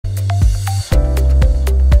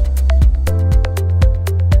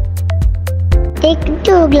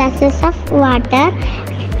2 glasses of water.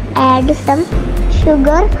 Add some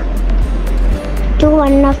sugar to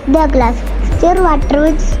one of the glass. Stir water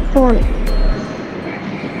with spoon.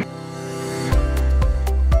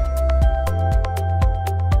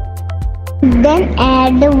 Then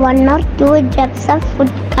add 1 or 2 drops of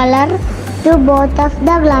food color to both of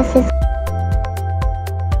the glasses.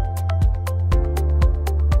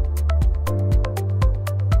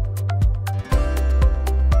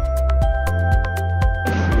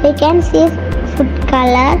 We can see food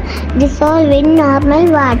color dissolve in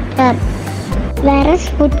normal water, whereas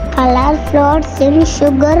food color floats in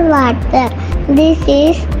sugar water. This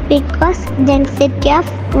is because density of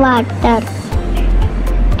water.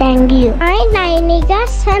 Thank you. I'm Nainika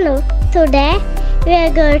Sanu. Today we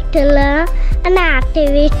are going to learn an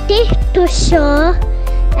activity to show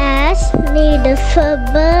as needed for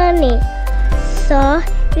burning. So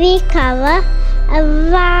we cover a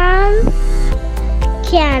warm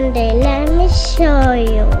candle. Let me show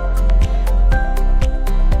you.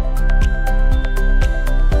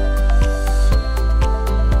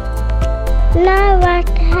 Now what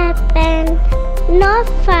happened? No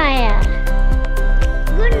fire.